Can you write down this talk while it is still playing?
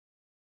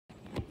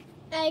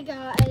Hey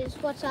guys,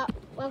 what's up?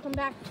 Welcome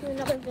back to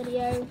another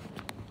video.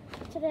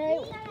 Today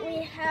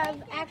we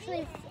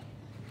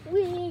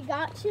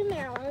got to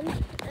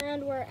Maryland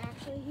and we're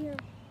actually here.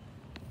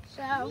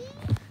 So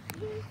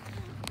every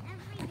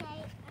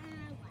day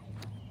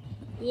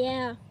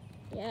yeah.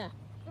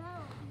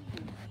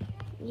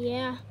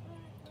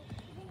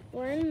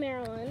 We're in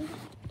Maryland.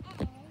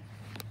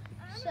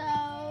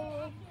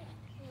 So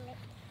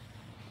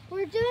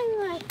we're doing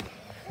like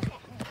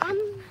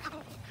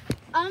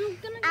I'm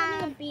gonna go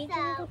to the beach in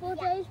a couple of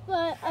days,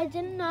 but I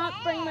did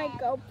not bring my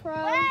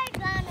GoPro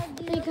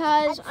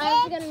because I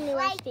have to get a new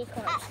SD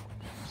card.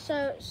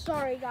 So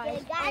sorry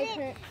guys, I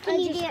couldn't. Can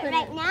you do it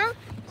right now?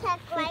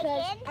 Check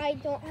Because I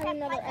don't have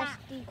another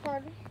SD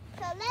card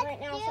right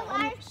now, so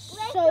I'm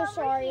so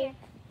sorry.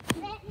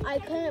 I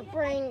couldn't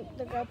bring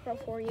the GoPro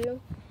for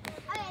you,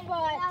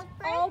 but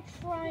I'll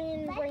try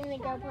and bring the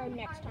GoPro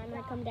next time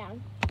I come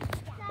down,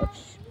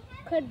 which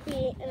could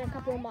be in a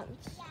couple of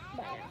months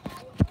by now.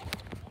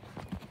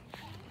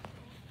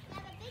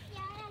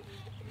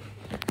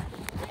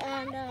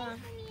 And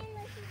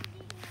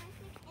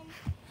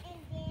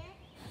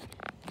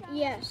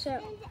yeah,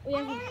 so we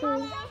have a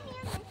pool.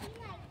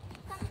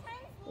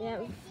 We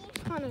have a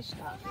ton of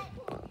stuff.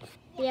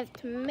 We have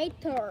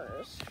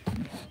tomatoes.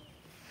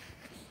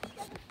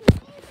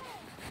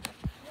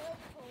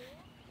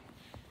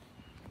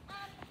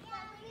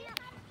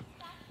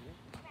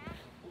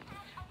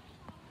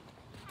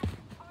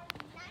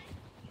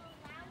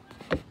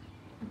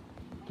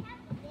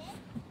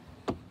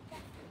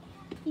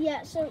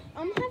 Yeah, so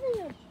I'm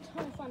having a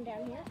ton of fun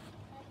down here,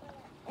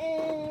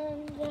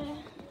 and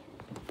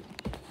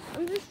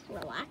I'm just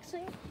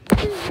relaxing,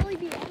 to really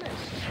be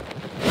honest.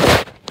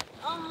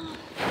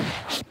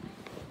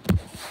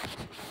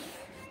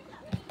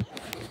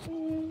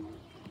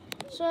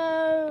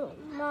 So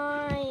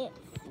my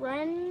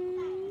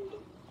friend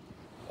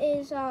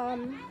is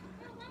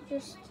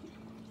this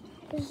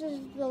is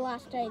the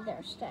last day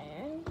they're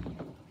staying.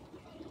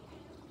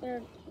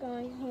 They're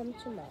going home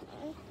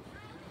tomorrow.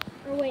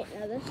 Oh wait,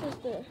 no, this is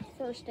the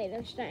first day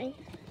they're staying.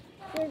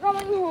 They're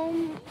going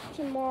home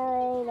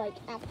tomorrow, like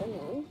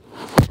afternoon.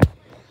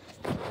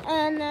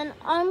 And then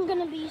I'm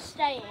gonna be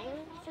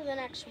staying for the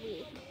next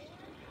week.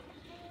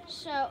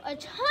 So a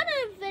ton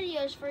of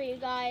videos for you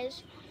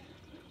guys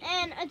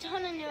and a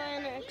ton of new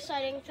and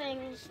exciting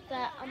things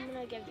that I'm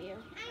gonna give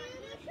you.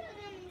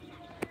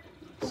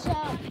 So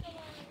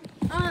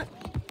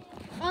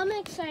I'm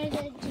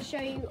excited to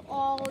show you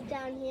all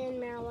down here in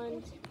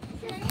Maryland.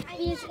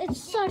 It's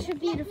such a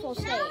beautiful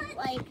state.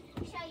 Like,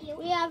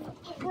 we have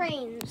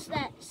cranes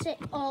that sit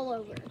all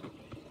over,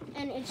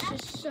 and it's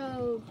just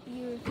so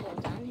beautiful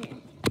down here.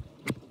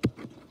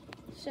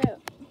 So,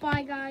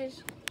 bye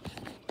guys.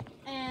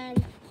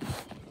 And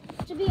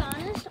to be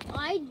honest,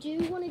 I do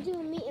want to do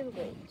a meet and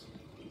greet,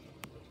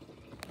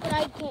 but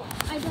I can't.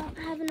 I don't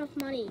have enough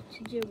money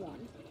to do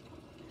one.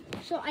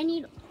 So I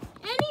need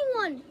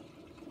anyone,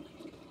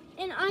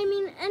 and I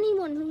mean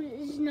anyone who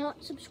is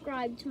not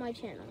subscribed to my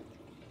channel.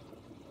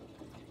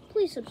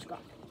 Please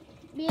subscribe,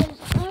 because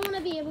I want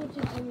to be able to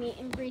do meet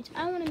and greets.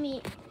 I want to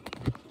meet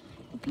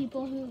the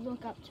people who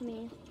look up to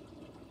me.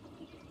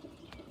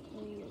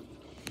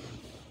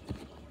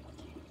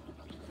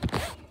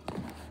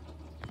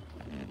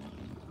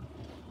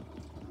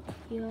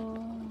 Yo.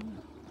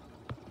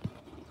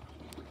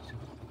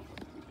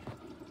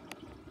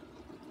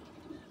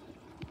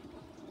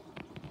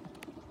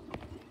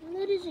 And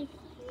that is a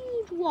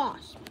huge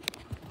wasp.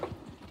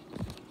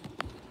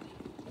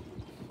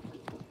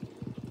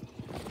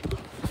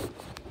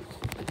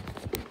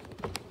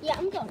 Yeah,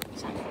 I'm going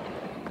inside.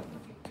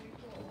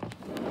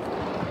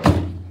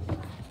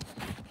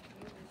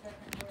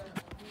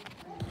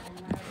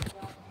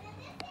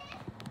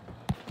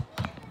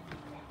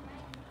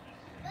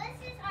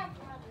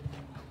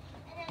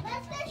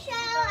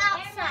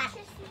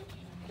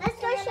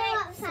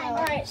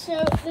 Alright,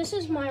 so this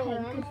is my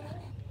room.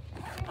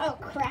 Oh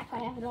crap, I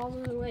have it all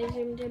the way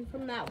zoomed in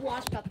from that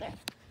wasp up there.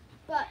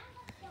 But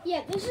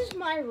yeah, this is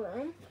my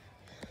room.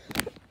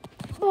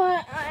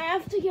 But I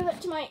have to give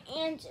it to my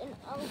aunt and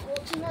uncle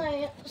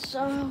tonight,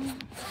 so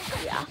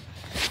yeah,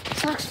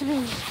 sucks to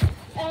me.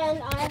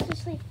 And I have to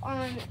sleep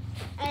on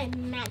a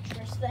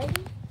mattress thing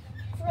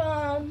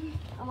from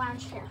a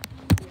lounge chair.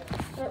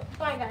 So,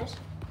 bye guys.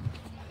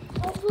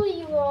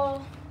 Hopefully you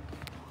all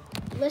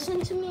listen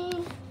to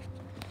me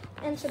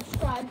and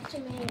subscribe to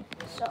me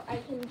so I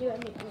can do a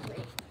meet and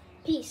greet.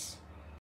 Peace.